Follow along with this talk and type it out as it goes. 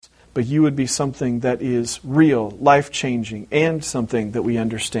but you would be something that is real, life-changing, and something that we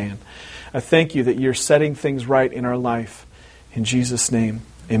understand. I thank you that you're setting things right in our life. In Jesus' name,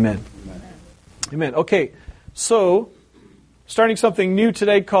 amen. Amen. Okay, so starting something new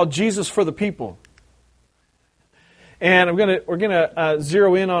today called Jesus for the People. And we're gonna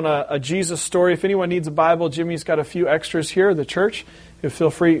zero in on a Jesus story. If anyone needs a Bible, Jimmy's got a few extras here at the church.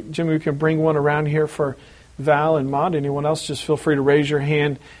 Feel free, Jimmy, we can bring one around here for Val and Maud. Anyone else, just feel free to raise your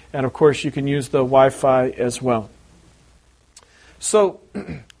hand. And of course, you can use the Wi-Fi as well. So,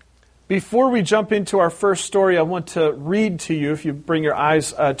 before we jump into our first story, I want to read to you. If you bring your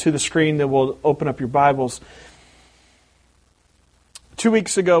eyes to the screen, then we'll open up your Bibles. 2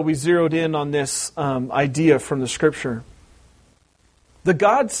 weeks ago, we zeroed in on this idea from the Scripture. The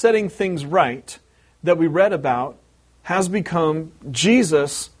God setting things right that we read about has become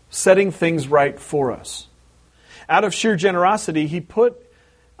Jesus setting things right for us. Out of sheer generosity, He put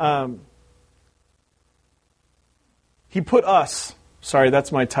us, sorry,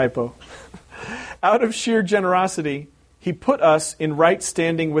 that's my typo. Out of sheer generosity, He put us in right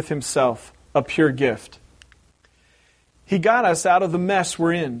standing with Himself, a pure gift. He got us out of the mess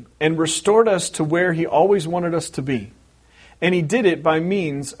we're in and restored us to where He always wanted us to be. And He did it by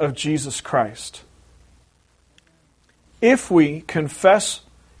means of Jesus Christ. If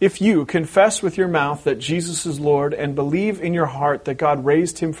you confess with your mouth that Jesus is Lord and believe in your heart that God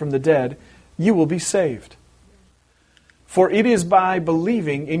raised Him from the dead, you will be saved. For it is by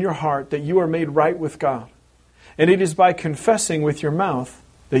believing in your heart that you are made right with God. And it is by confessing with your mouth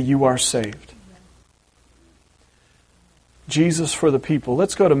that you are saved. Jesus for the people.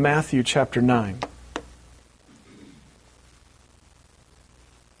 Let's go to Matthew chapter 9.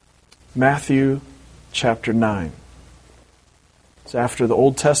 Matthew chapter 9. It's after the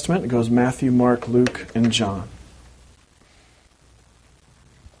Old Testament. It goes Matthew, Mark, Luke, and John.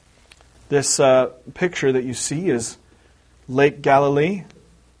 This picture that you see is Lake Galilee,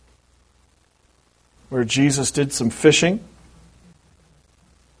 where Jesus did some fishing.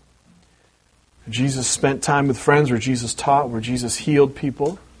 Jesus spent time with friends, where Jesus taught, where Jesus healed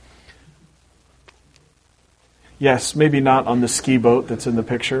people. Yes, maybe not on the ski boat that's in the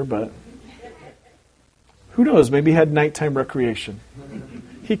picture, but who knows? Maybe he had nighttime recreation.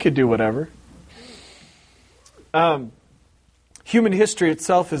 He could do whatever. Human history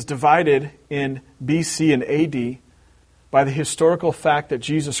itself is divided in BC and AD by the historical fact that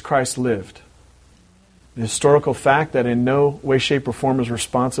Jesus Christ lived. The historical fact that in no way, shape, or form is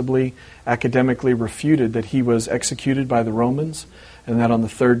responsibly, academically refuted that He was executed by the Romans, and that on the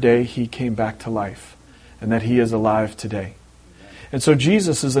third day He came back to life, and that He is alive today. And so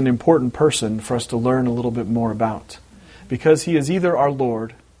Jesus is an important person for us to learn a little bit more about, because He is either our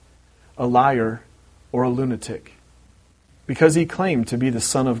Lord, a liar, or a lunatic. Because He claimed to be the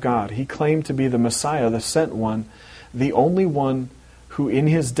Son of God. He claimed to be the Messiah, the sent one, the only one who in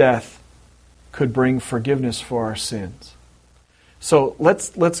His death could bring forgiveness for our sins. So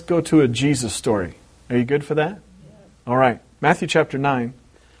let's go to a Jesus story. Are you good for that? All right. Matthew chapter 9,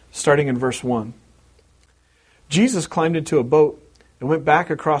 starting in verse 1. Jesus climbed into a boat and went back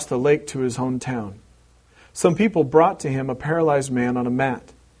across the lake to his hometown. Some people brought to Him a paralyzed man on a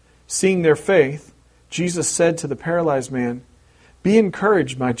mat. Seeing their faith, Jesus said to the paralyzed man, "Be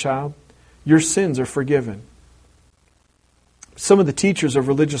encouraged, my child. Your sins are forgiven." Some of the teachers of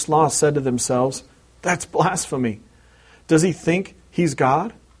religious law said to themselves, "That's blasphemy. Does he think he's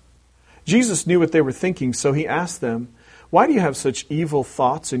God?" Jesus knew what they were thinking, so He asked them, "Why do you have such evil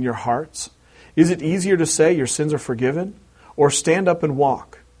thoughts in your hearts? Is it easier to say your sins are forgiven, or stand up and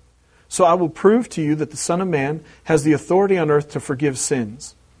walk? So I will prove to you that the Son of Man has the authority on earth to forgive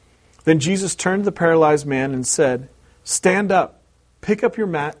sins." Then Jesus turned to the paralyzed man and said, "Stand up, pick up your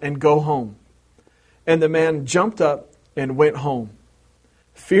mat, and go home." And the man jumped up and went home.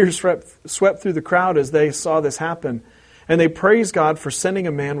 Fear swept through the crowd as they saw this happen, and they praised God for sending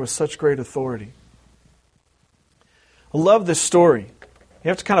a man with such great authority. I love this story. You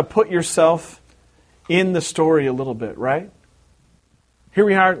have to kind of put yourself in the story a little bit, right? Here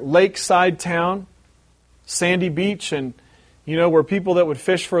we are, lakeside town, sandy beach, and where people that would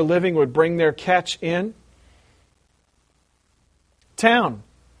fish for a living would bring their catch in. Town.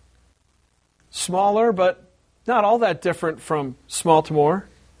 Smaller, but not all that different from Baltimore.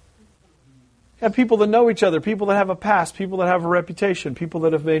 You have people that know each other, people that have a past, people that have a reputation, people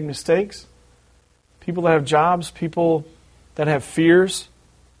that have made mistakes, people that have jobs, people that have fears,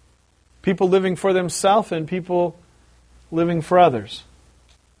 people living for themselves and people living for others.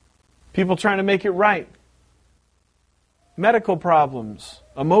 People trying to make it right. Medical problems,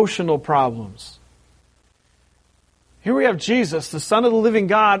 emotional problems. Here we have Jesus, the Son of the living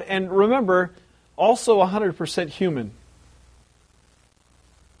God, and remember, also 100% human.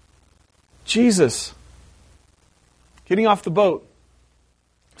 Jesus, getting off the boat,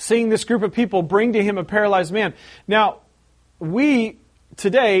 seeing this group of people bring to him a paralyzed man. Now, we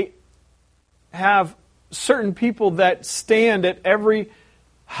today have certain people that stand at every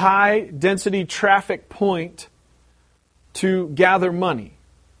high-density traffic point to gather money,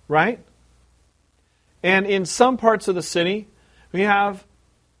 right? And in some parts of the city, we have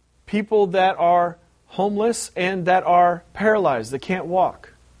people that are homeless and that are paralyzed, that can't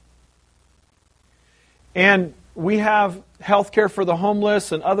walk. And we have health care for the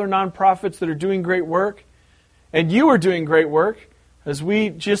homeless and other nonprofits that are doing great work. And you are doing great work, as we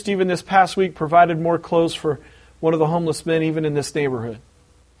just even this past week provided more clothes for one of the homeless men even in this neighborhood.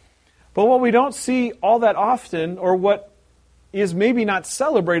 But what we don't see all that often, or what is maybe not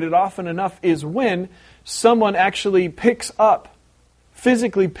celebrated often enough, is when someone actually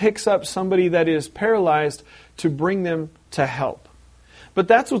physically picks up somebody that is paralyzed to bring them to help. But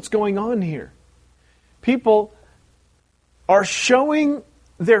that's what's going on here. People are showing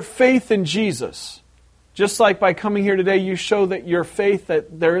their faith in Jesus. Just like by coming here today, you show that your faith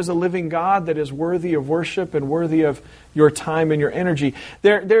that there is a living God that is worthy of worship and worthy of your time and your energy.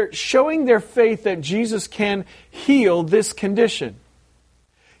 They're showing their faith that Jesus can heal this condition.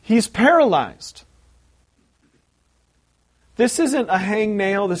 He's paralyzed. This isn't a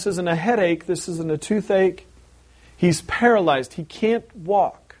hangnail. This isn't a headache. This isn't a toothache. He's paralyzed. He can't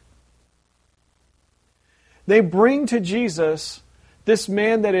walk. They bring to Jesus this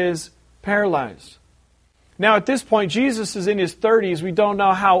man that is paralyzed. Now, at this point, Jesus is in his 30s. We don't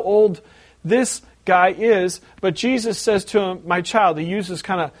know how old this guy is, but Jesus says to him, my child. He uses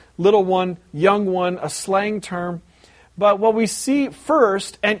kind of little one, young one, a slang term. But what we see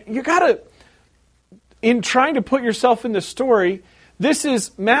first, and you got to, in trying to put yourself in the story, this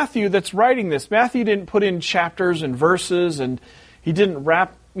is Matthew that's writing this. Matthew didn't put in chapters and verses, and he didn't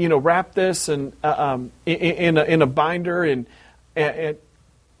wrap this and in a binder, and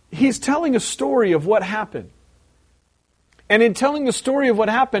he's telling a story of what happened. And in telling the story of what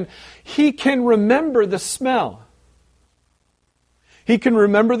happened, he can remember the smell. He can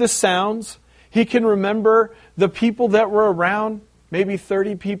remember the sounds. He can remember the people that were around, maybe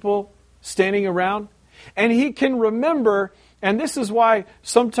 30 people standing around. And he can remember, and this is why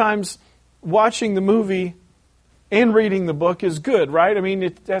sometimes watching the movie and reading the book is good, right? I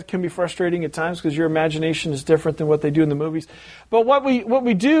mean, that can be frustrating at times because your imagination is different than what they do in the movies. But what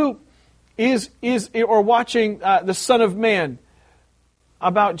we do is or watching the Son of Man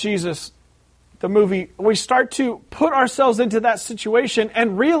about Jesus, the movie, we start to put ourselves into that situation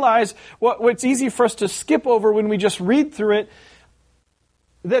and realize what's easy for us to skip over when we just read through it,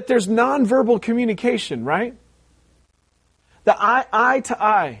 that there's nonverbal communication, right? The eye to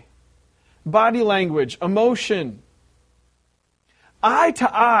eye. Body language, emotion. Eye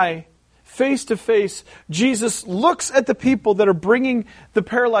to eye, face to face, Jesus looks at the people that are bringing the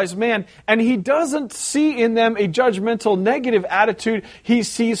paralyzed man, and he doesn't see in them a judgmental, negative attitude. He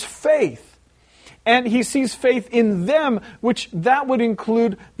sees faith. And he sees faith in them, which that would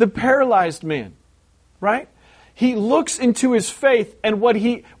include the paralyzed man. Right? He looks into his faith and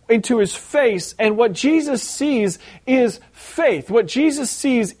into his face, and what Jesus sees is faith. What Jesus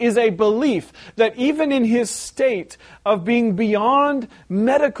sees is a belief that even in his state of being beyond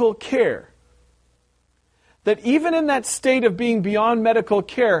medical care, that even in that state of being beyond medical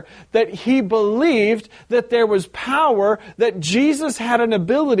care, that he believed that there was power, that Jesus had an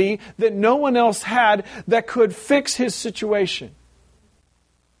ability that no one else had that could fix his situation.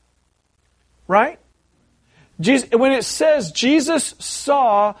 Right? When it says Jesus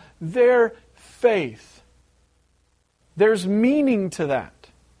saw their faith, there's meaning to that,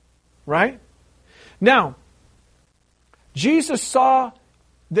 right? Now, Jesus saw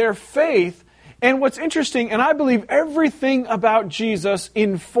their faith, and what's interesting, and I believe everything about Jesus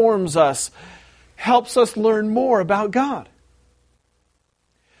informs us, helps us learn more about God.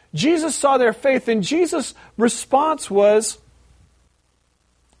 Jesus saw their faith, and Jesus' response was,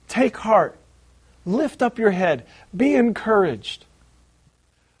 take heart. Lift up your head. Be encouraged.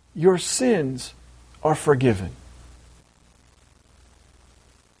 Your sins are forgiven.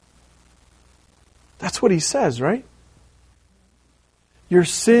 That's what he says, right? Your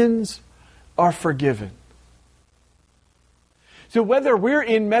sins are forgiven. So whether we're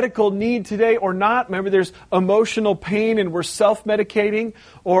in medical need today or not, maybe there's emotional pain and we're self-medicating,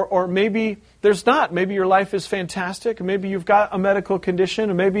 or maybe there's not. Maybe your life is fantastic. Maybe you've got a medical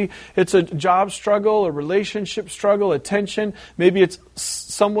condition, or maybe it's a job struggle, a relationship struggle, a tension. Maybe it's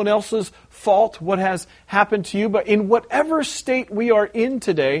someone else's fault, what has happened to you. But in whatever state we are in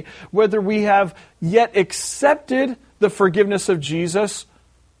today, whether we have yet accepted the forgiveness of Jesus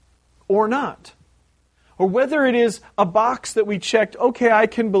or not, or whether it is a box that we checked, okay, I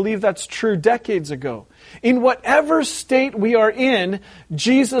can believe that's true decades ago. In whatever state we are in,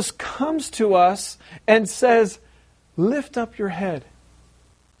 Jesus comes to us and says, lift up your head.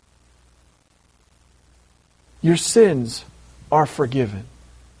 Your sins are forgiven.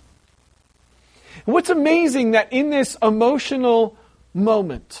 And what's amazing that in this emotional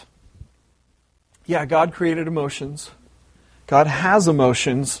moment, yeah, God created emotions. God has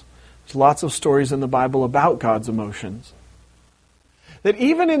emotions. There's lots of stories in the Bible about God's emotions. That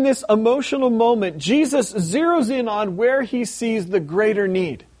even in this emotional moment, Jesus zeroes in on where he sees the greater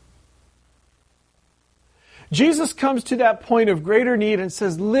need. Jesus comes to that point of greater need and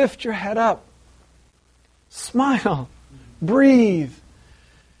says, lift your head up. Smile. Breathe.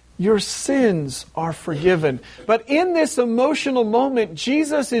 Your sins are forgiven. But in this emotional moment,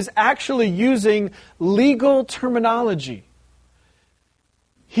 Jesus is actually using legal terminology.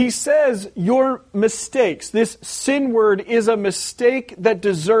 He says your mistakes, this sin word is a mistake that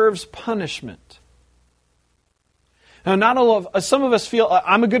deserves punishment. Now, not all of some of us feel,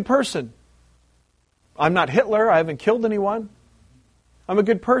 I'm a good person. I'm not Hitler. I haven't killed anyone. I'm a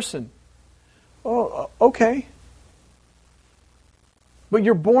good person. Oh, okay. But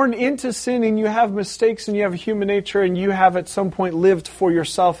you're born into sin and you have mistakes and you have human nature and you have at some point lived for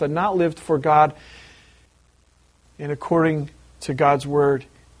yourself and not lived for God. And according to God's word,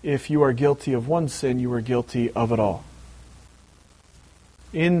 if you are guilty of one sin, you are guilty of it all.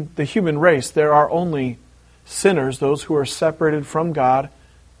 In the human race, there are only sinners, those who are separated from God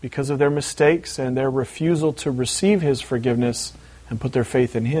because of their mistakes and their refusal to receive His forgiveness and put their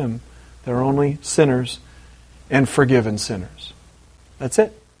faith in Him. There are only sinners and forgiven sinners. That's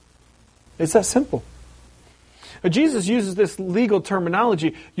it. It's that simple. Jesus uses this legal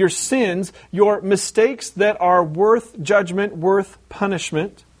terminology. Your sins, your mistakes that are worth judgment, worth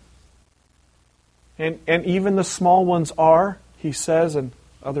punishment. And even the small ones are, he says in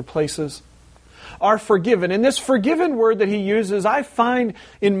other places, are forgiven. And this forgiven word that he uses, I find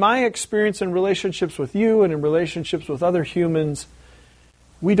in my experience in relationships with you and in relationships with other humans,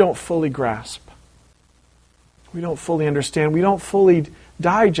 we don't fully grasp. We don't fully understand. We don't fully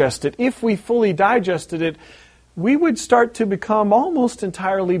digest it. If we fully digested it, we would start to become almost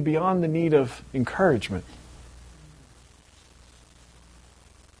entirely beyond the need of encouragement.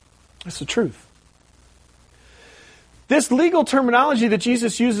 That's the truth. This legal terminology that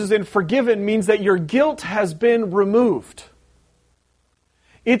Jesus uses in forgiven means that your guilt has been removed.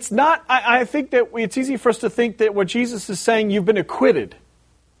 It's not, I think that it's easy for us to think that what Jesus is saying, you've been acquitted.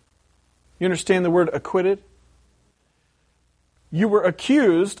 You understand the word acquitted? You were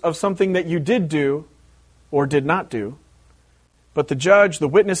accused of something that you did do or did not do, but the judge, the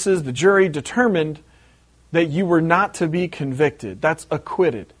witnesses, the jury determined that you were not to be convicted. That's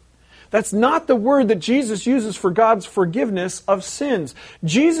acquitted. That's not the word that Jesus uses for God's forgiveness of sins.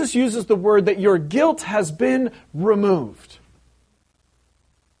 Jesus uses the word that your guilt has been removed.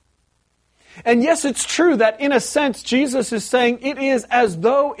 And yes, it's true that in a sense, Jesus is saying it is as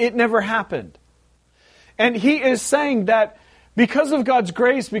though it never happened. And he is saying that because of God's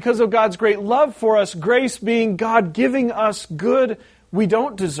grace, because of God's great love for us, grace being God giving us good we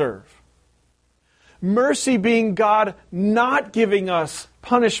don't deserve. Mercy being God not giving us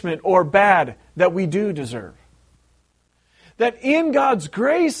punishment or bad that we do deserve. That in God's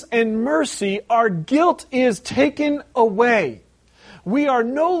grace and mercy, our guilt is taken away. We are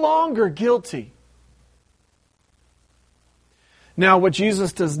no longer guilty. Now, what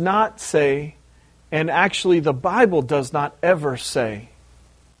Jesus does not say, and actually the Bible does not ever say,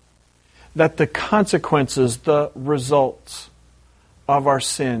 that the consequences, the results of our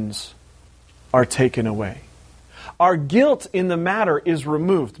sins are taken away. Our guilt in the matter is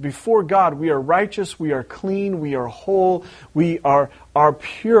removed. Before God, we are righteous, we are clean, we are whole, we are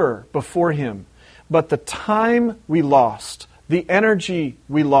pure before Him. But the time we lost, the energy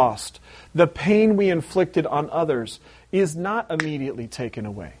we lost, the pain we inflicted on others is not immediately taken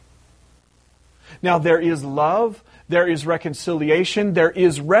away. Now there is love, there is reconciliation, there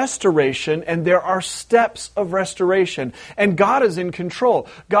is restoration, and there are steps of restoration. And God is in control.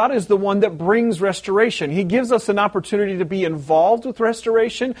 God is the one that brings restoration. He gives us an opportunity to be involved with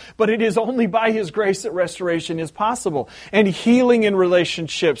restoration, but it is only by His grace that restoration is possible. And healing in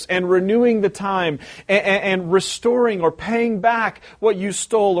relationships, and renewing the time, and restoring or paying back what you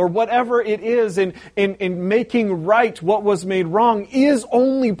stole, or whatever it is, in making right what was made wrong, is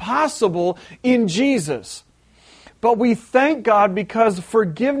only possible in Jesus. But we thank God because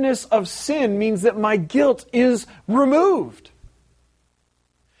forgiveness of sin means that my guilt is removed.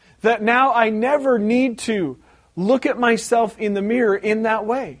 That now I never need to look at myself in the mirror in that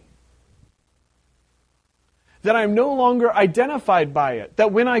way. That I'm no longer identified by it.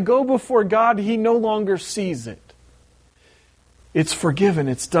 That when I go before God, He no longer sees it. It's forgiven,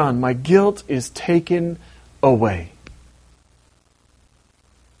 it's done. My guilt is taken away.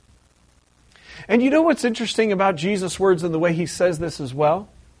 And you know what's interesting about Jesus' words and the way He says this as well?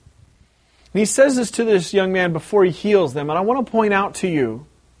 And He says this to this young man before He heals them. And I want to point out to you,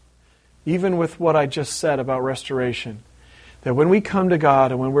 even with what I just said about restoration, that when we come to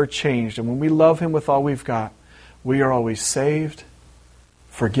God and when we're changed and when we love Him with all we've got, we are always saved,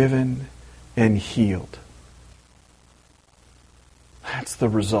 forgiven, and healed. That's the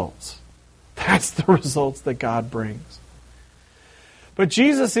results. That's the results that God brings. But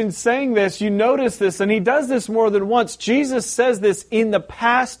Jesus, in saying this, you notice this, and He does this more than once. Jesus says this in the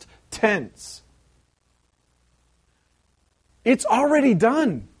past tense. It's already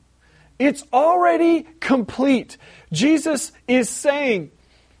done. It's already complete. Jesus is saying,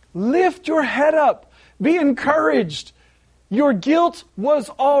 lift your head up. Be encouraged. Your guilt was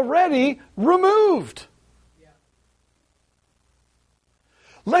already removed.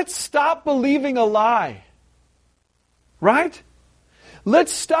 Let's stop believing a lie. Right?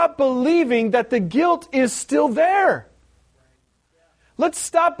 Let's stop believing that the guilt is still there. Let's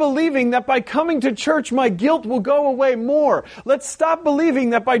stop believing that by coming to church my guilt will go away more. Let's stop believing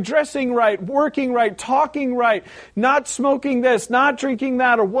that by dressing right, working right, talking right, not smoking this, not drinking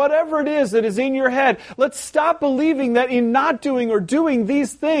that, or whatever it is that is in your head, let's stop believing that in not doing or doing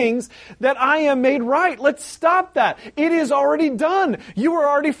these things that I am made right. Let's stop that. It is already done. You are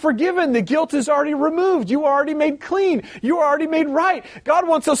already forgiven. The guilt is already removed. You are already made clean. You are already made right. God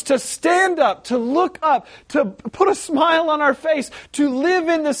wants us to stand up, to look up, to put a smile on our face, to live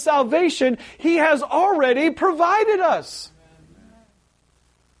in the salvation He has already provided us.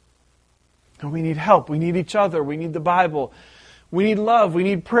 And we need help. We need each other. We need the Bible. We need love. We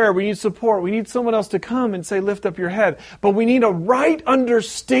need prayer. We need support. We need someone else to come and say, lift up your head. But we need a right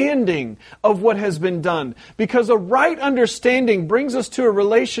understanding of what has been done. Because a right understanding brings us to a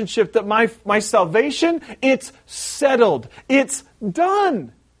relationship that my salvation, it's settled. It's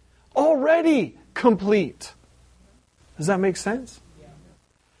done. Already complete. Does that make sense?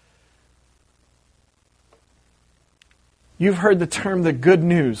 You've heard the term the good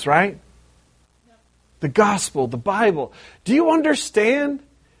news, right? The gospel, the Bible. Do you understand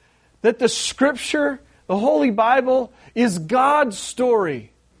that the Scripture, the Holy Bible, is God's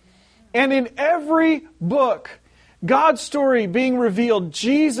story? And in every book, God's story being revealed,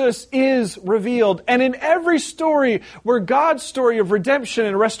 Jesus is revealed. And in every story where God's story of redemption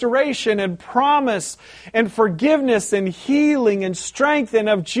and restoration and promise and forgiveness and healing and strength and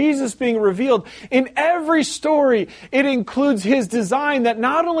of Jesus being revealed, in every story it includes His design that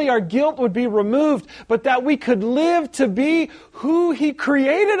not only our guilt would be removed, but that we could live to be who He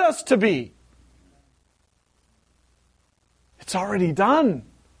created us to be. It's already done.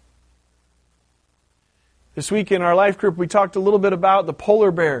 This week in our life group, we talked a little bit about the polar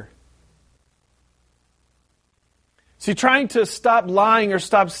bear. See, trying to stop lying or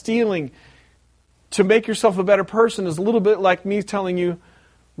stop stealing to make yourself a better person is a little bit like me telling you,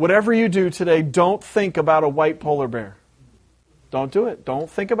 whatever you do today, don't think about a white polar bear. Don't do it. Don't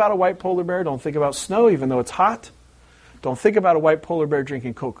think about a white polar bear. Don't think about snow, even though it's hot. Don't think about a white polar bear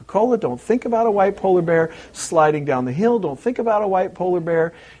drinking Coca-Cola. Don't think about a white polar bear sliding down the hill. Don't think about a white polar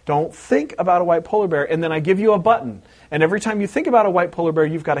bear. Don't think about a white polar bear. And then I give you a button. And every time you think about a white polar bear,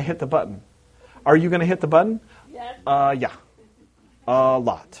 you've got to hit the button. Are you going to hit the button? Yes. Yeah. A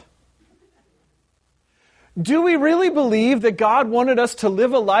lot. Do we really believe that God wanted us to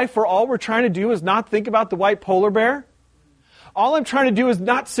live a life where all we're trying to do is not think about the white polar bear? All I'm trying to do is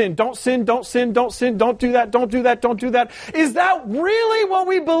not sin. Don't sin, don't sin, don't sin, don't do that, don't do that, don't do that. Is that really what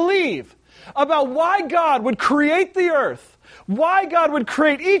we believe about why God would create the earth? Why God would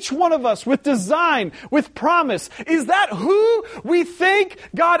create each one of us with design, with promise? Is that who we think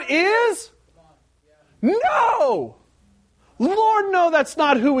God is? No! Lord, no, that's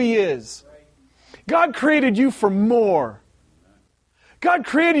not who He is. God created you for more. God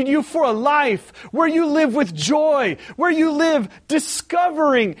created you for a life where you live with joy, where you live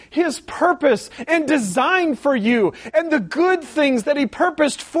discovering His purpose and design for you and the good things that He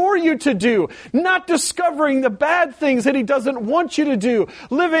purposed for you to do, not discovering the bad things that He doesn't want you to do,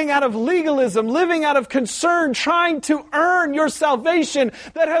 living out of legalism, living out of concern, trying to earn your salvation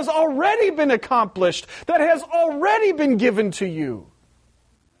that has already been accomplished, that has already been given to you.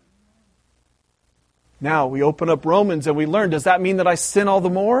 Now we open up Romans and we learn, does that mean that I sin all the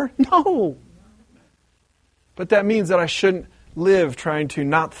more? No. But that means that I shouldn't live trying to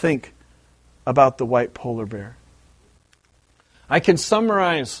not think about the white polar bear. I can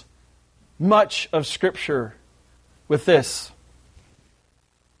summarize much of Scripture with this.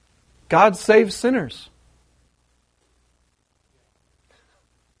 God saves sinners.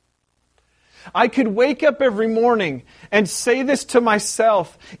 I could wake up every morning and say this to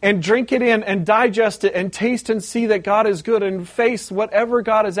myself and drink it in and digest it and taste and see that God is good and face whatever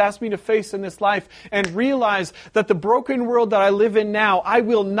God has asked me to face in this life and realize that the broken world that I live in now, I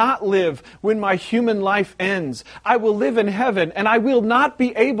will not live when my human life ends. I will live in heaven, and I will not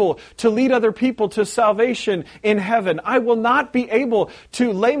be able to lead other people to salvation in heaven. I will not be able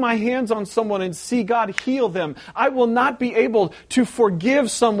to lay my hands on someone and see God heal them. I will not be able to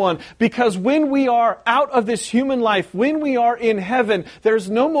forgive someone, because when we are out of this human life, when we are in heaven, there's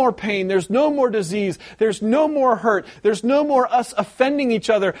no more pain, there's no more disease, there's no more hurt, there's no more us offending each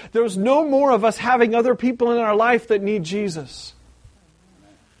other, there's no more of us having other people in our life that need Jesus.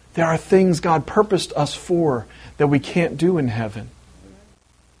 There are things God purposed us for that we can't do in heaven.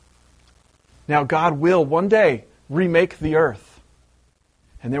 Now God will one day remake the earth,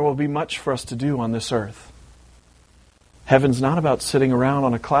 and there will be much for us to do on this earth. Heaven's not about sitting around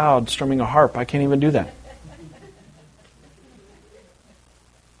on a cloud strumming a harp. I can't even do that.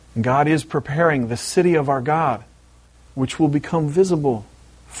 And God is preparing the city of our God, which will become visible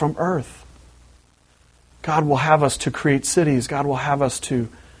from earth. God will have us to create cities. God will have us to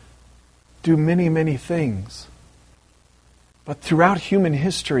do many, many things. But throughout human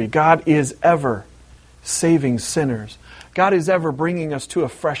history, God is ever saving sinners. God is ever bringing us to a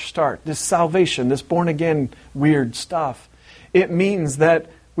fresh start. This salvation, this born-again weird stuff, it means that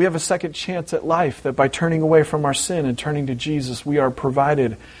we have a second chance at life, that by turning away from our sin and turning to Jesus, we are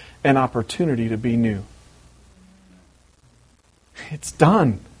provided an opportunity to be new. It's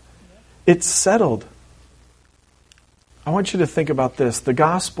done. It's settled. I want you to think about this. The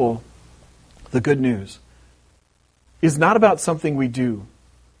gospel, the good news, is not about something we do,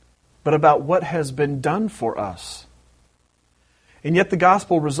 but about what has been done for us. And yet the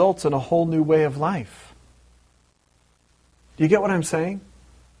gospel results in a whole new way of life. Do you get what I'm saying?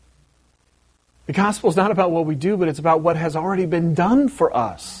 The gospel is not about what we do, but it's about what has already been done for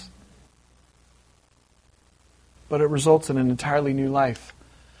us. But it results in an entirely new life.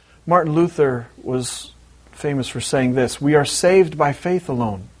 Martin Luther was famous for saying this: we are saved by faith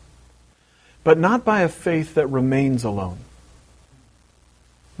alone, but not by a faith that remains alone.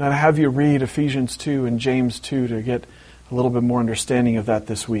 Now, to have you read Ephesians 2 and James 2 to get a little bit more understanding of that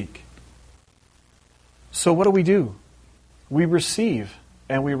this week. So what do? We receive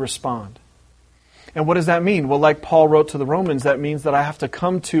and we respond. And what does that mean? Well, like Paul wrote to the Romans, that means that I have to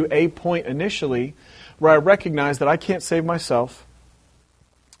come to a point initially where I recognize that I can't save myself.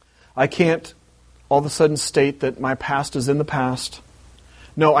 I can't all of a sudden state that my past is in the past.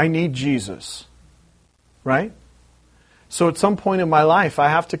 No, I need Jesus. Right? So at some point in my life, I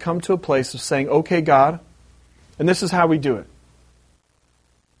have to come to a place of saying, okay, God, and this is how we do it.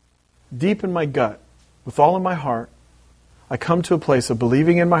 Deep in my gut, with all in my heart, I come to a place of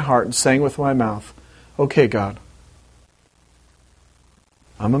believing in my heart and saying with my mouth, okay, God,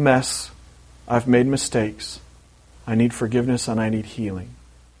 I'm a mess. I've made mistakes. I need forgiveness and I need healing.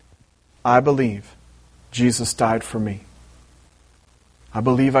 I believe Jesus died for me. I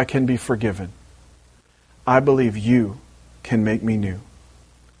believe I can be forgiven. I believe you can make me new.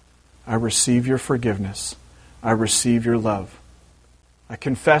 I receive your forgiveness. I receive your love. I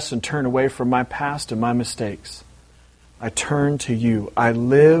confess and turn away from my past and my mistakes. I turn to you. I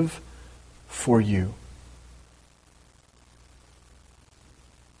live for you.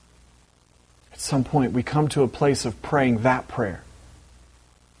 At some point, we come to a place of praying that prayer.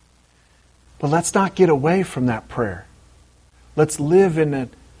 But let's not get away from that prayer. Let's live in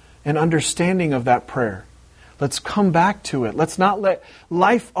an understanding of that prayer. Let's come back to it. Let's not let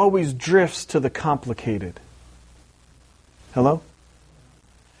life always drifts to the complicated. Hello?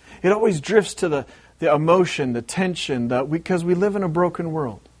 It always drifts to the emotion, the tension, because we live in a broken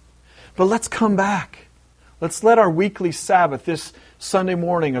world. But let's come back. Let's let our weekly Sabbath, this Sunday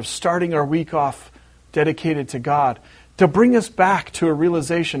morning of starting our week off dedicated to God, to bring us back to a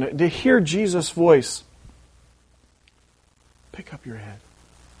realization, to hear Jesus' voice. Pick up your head.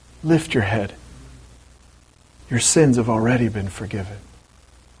 Lift your head. Your sins have already been forgiven.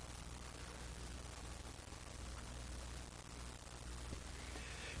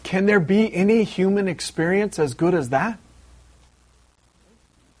 Can there be any human experience as good as that?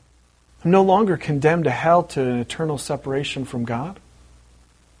 I'm no longer condemned to hell, to an eternal separation from God.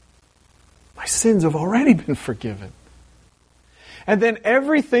 My sins have already been forgiven. And then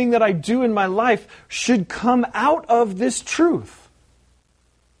everything that I do in my life should come out of this truth.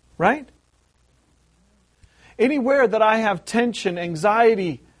 Right? Anywhere that I have tension,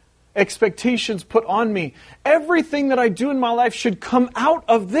 anxiety, expectations put on me, everything that I do in my life should come out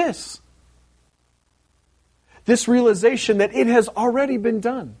of this. This realization that it has already been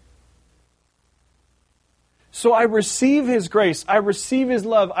done. So I receive His grace, I receive His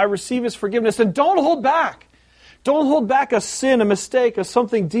love, I receive His forgiveness, and don't hold back. Don't hold back a sin, a mistake, a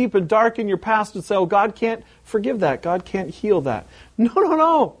something deep and dark in your past and say, oh, God can't forgive that, God can't heal that.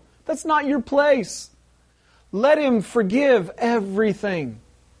 No. That's not your place. Let Him forgive everything.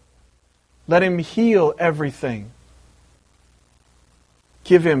 Let Him heal everything.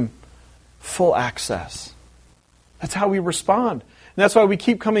 Give Him full access. That's how we respond. And that's why we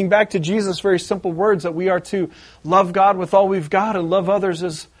keep coming back to Jesus' very simple words that we are to love God with all we've got and love others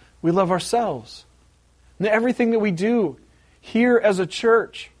as we love ourselves. And everything that we do here as a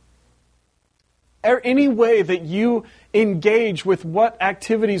church, any way that you engage with what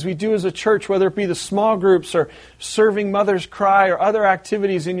activities we do as a church, whether it be the small groups or serving Mother's Cry or other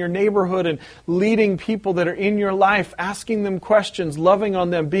activities in your neighborhood and leading people that are in your life, asking them questions, loving on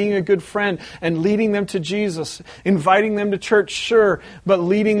them, being a good friend and leading them to Jesus, inviting them to church, sure, but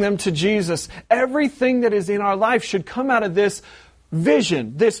leading them to Jesus. Everything that is in our life should come out of this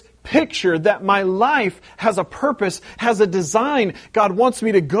vision, this picture that my life has a purpose, has a design. God wants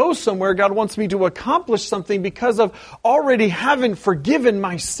me to go somewhere. God wants me to accomplish something because of already having forgiven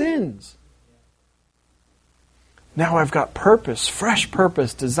my sins. Now I've got purpose, fresh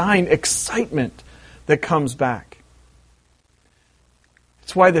purpose, design, excitement that comes back.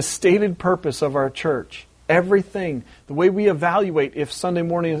 It's why the stated purpose of our church, everything, the way we evaluate if Sunday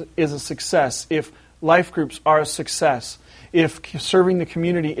morning is a success, if life groups are a success, if serving the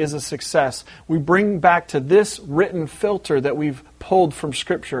community is a success, we bring back to this written filter that we've pulled from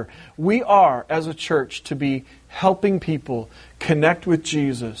Scripture. We are, as a church, to be helping people connect with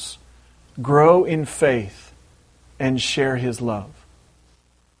Jesus, grow in faith, and share His love.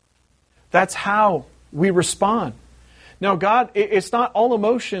 That's how we respond. Now, God, it's not all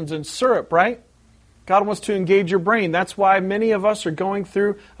emotions and syrup, right? God wants to engage your brain. That's why many of us are going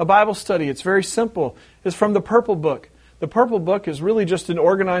through a Bible study. It's very simple. It's from the Purple Book. The Purple Book is really just an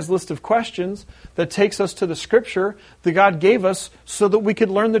organized list of questions that takes us to the Scripture that God gave us so that we could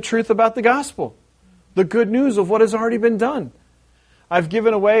learn the truth about the gospel, the good news of what has already been done. I've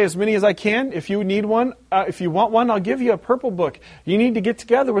given away as many as I can. If you need one, if you want one, I'll give you a Purple Book. You need to get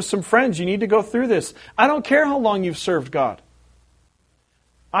together with some friends. You need to go through this. I don't care how long you've served God.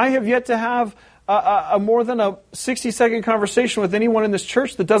 I have yet to have a more than a 60-second conversation with anyone in this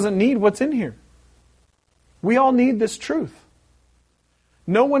church that doesn't need what's in here. We all need this truth.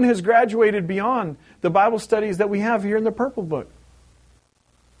 No one has graduated beyond the Bible studies that we have here in the Purple Book.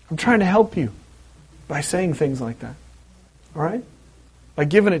 I'm trying to help you by saying things like that. All right? By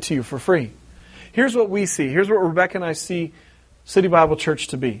giving it to you for free. Here's what we see. Here's what Rebecca and I see City Bible Church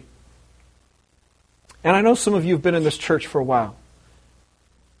to be. And I know some of you have been in this church for a while.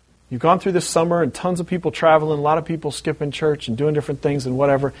 You've gone through this summer and tons of people traveling, a lot of people skipping church and doing different things and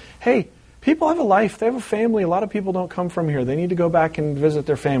whatever. Hey, people have a life. They have a family. A lot of people don't come from here. They need to go back and visit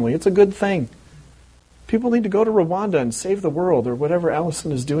their family. It's a good thing. People need to go to Rwanda and save the world or whatever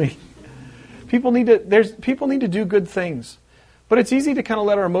Allison is doing. People need to do good things. But it's easy to kind of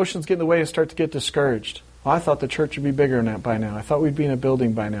let our emotions get in the way and start to get discouraged. Well, I thought the church would be bigger than that by now. I thought we'd be in a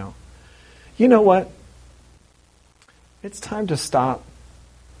building by now. You know what? It's time to stop,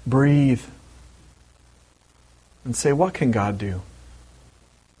 breathe, and say, what can God do?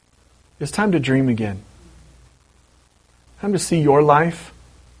 It's time to dream again. Time to see your life.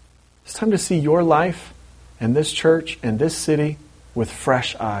 It's time to see your life and this church and this city with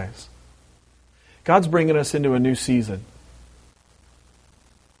fresh eyes. God's bringing us into a new season.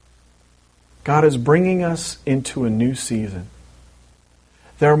 God is bringing us into a new season.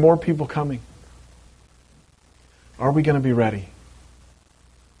 There are more people coming. Are we going to be ready?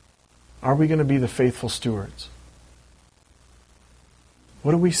 Are we going to be the faithful stewards?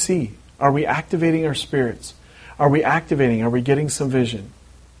 What do we see? Are we activating our spirits? Are we getting some vision?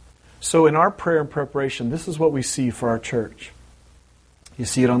 So in our prayer and preparation, this is what we see for our church. You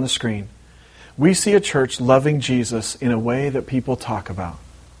see it on the screen. We see a church loving Jesus in a way that people talk about.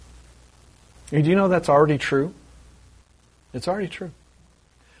 And do you know that's already true? It's already true.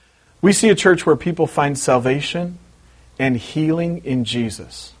 We see a church where people find salvation and healing in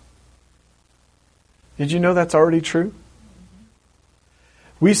Jesus. Did you know that's already true?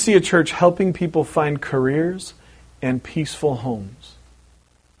 We see a church helping people find careers and peaceful homes.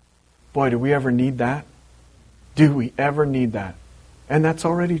 Boy, do we ever need that? Do we ever need that? And that's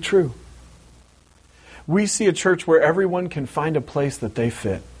already true. We see a church where everyone can find a place that they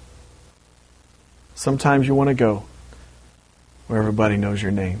fit. Sometimes you want to go where everybody knows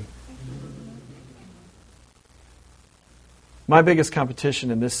your name. My biggest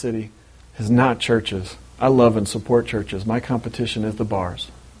competition in this city is not churches. I love and support churches. My competition is the bars,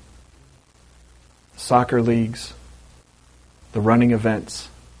 soccer leagues, the running events.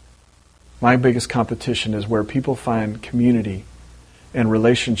 My biggest competition is where people find community and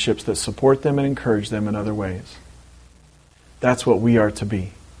relationships that support them and encourage them in other ways. That's what we are to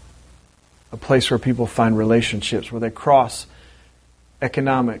be. A place where people find relationships, where they cross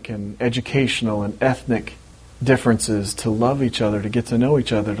economic and educational and ethnic differences to love each other, to get to know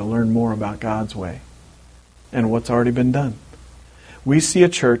each other, to learn more about God's way and what's already been done. We see a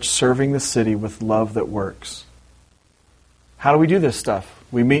church serving the city with love that works. How do we do this stuff?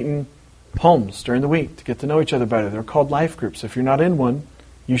 We meet in homes during the week to get to know each other better. They're called life groups. If you're not in one,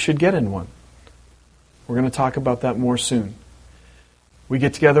 you should get in one. We're going to talk about that more soon. We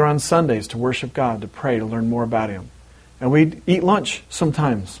get together on Sundays to worship God, to pray, to learn more about Him. And we eat lunch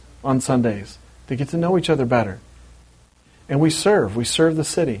sometimes on Sundays to get to know each other better. And we serve the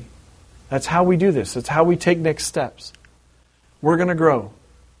city. That's how we do this. That's how we take next steps. We're going to grow.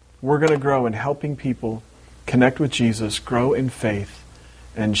 We're going to grow in helping people connect with Jesus, grow in faith,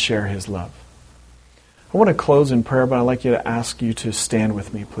 and share His love. I want to close in prayer, but I'd like you to ask you to stand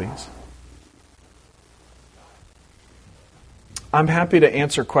with me, please. I'm happy to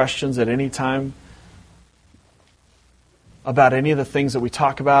answer questions at any time about any of the things that we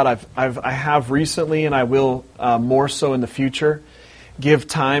talk about. I have recently, and I will more so in the future, give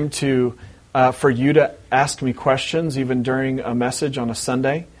time for you to ask me questions, even during a message on a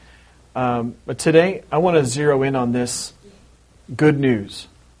Sunday. But today, I want to zero in on this good news.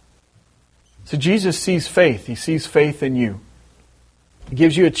 So Jesus sees faith. He sees faith in you. He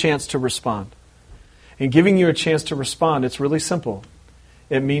gives you a chance to respond. In giving you a chance to respond, it's really simple.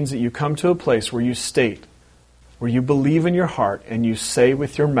 It means that you come to a place where you state, where you believe in your heart and you say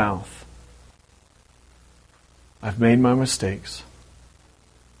with your mouth, I've made my mistakes.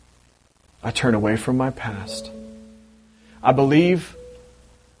 I turn away from my past. I believe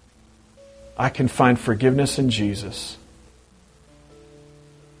I can find forgiveness in Jesus.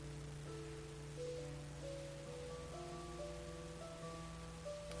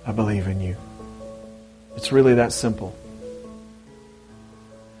 I believe in you. It's really that simple.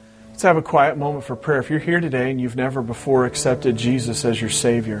 Let's have a quiet moment for prayer. If you're here today and you've never before accepted Jesus as your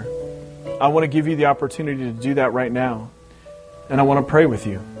Savior, I want to give you the opportunity to do that right now. And I want to pray with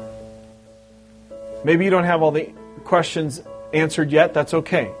you. Maybe you don't have all the questions answered yet. That's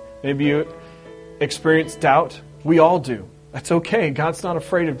okay. Maybe you experience doubt. We all do. That's okay. God's not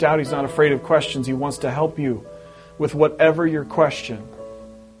afraid of doubt. He's not afraid of questions. He wants to help you with whatever your question.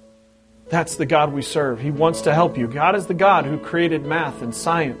 That's the God we serve. He wants to help you. God is the God who created math and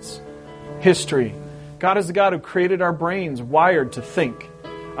science, history. God is the God who created our brains wired to think.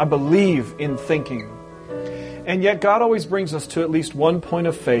 I believe in thinking. And yet God always brings us to at least one point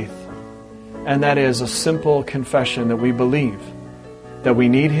of faith, and that is a simple confession that we believe that we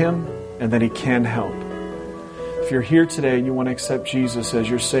need Him and that He can help. If you're here today and you want to accept Jesus as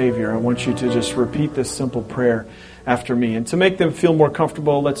your Savior, I want you to just repeat this simple prayer after me. And to make them feel more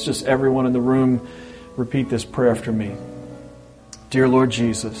comfortable, let's just everyone in the room repeat this prayer after me. Dear Lord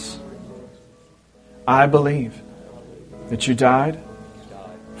Jesus, I believe that you died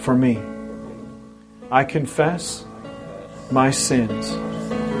for me. I confess my sins.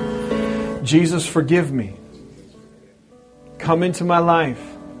 Jesus, forgive me. Come into my life.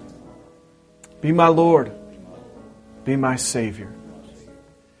 Be my Lord. Be my Savior.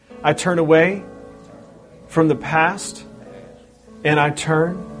 I turn away from the past and I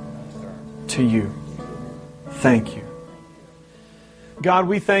turn to you. Thank you. God,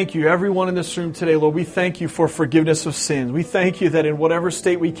 we thank you. Everyone in this room today, Lord, we thank you for forgiveness of sins. We thank you that in whatever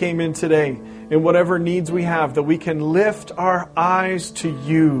state we came in today, in whatever needs we have, that we can lift our eyes to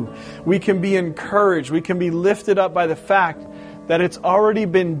you. We can be encouraged. We can be lifted up by the fact that it's already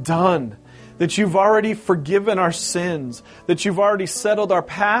been done. that you've already forgiven our sins, that you've already settled our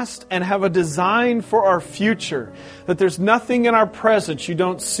past and have a design for our future, that there's nothing in our present you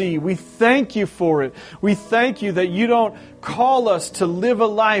don't see. We thank you for it. We thank you that you don't call us to live a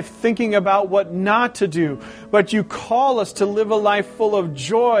life thinking about what not to do, but you call us to live a life full of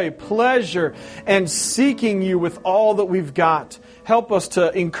joy, pleasure, and seeking you with all that we've got. Help us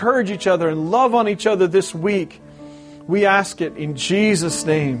to encourage each other and love on each other this week. We ask it in Jesus'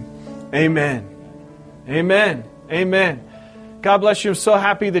 name. Amen. Amen. Amen. God bless you. I'm so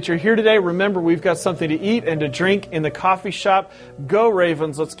happy that you're here today. Remember, we've got something to eat and to drink in the coffee shop. Go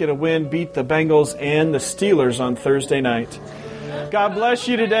Ravens. Let's get a win. Beat the Bengals and the Steelers on Thursday night. God bless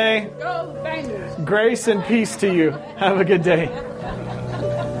you today. Grace and peace to you. Have a good day.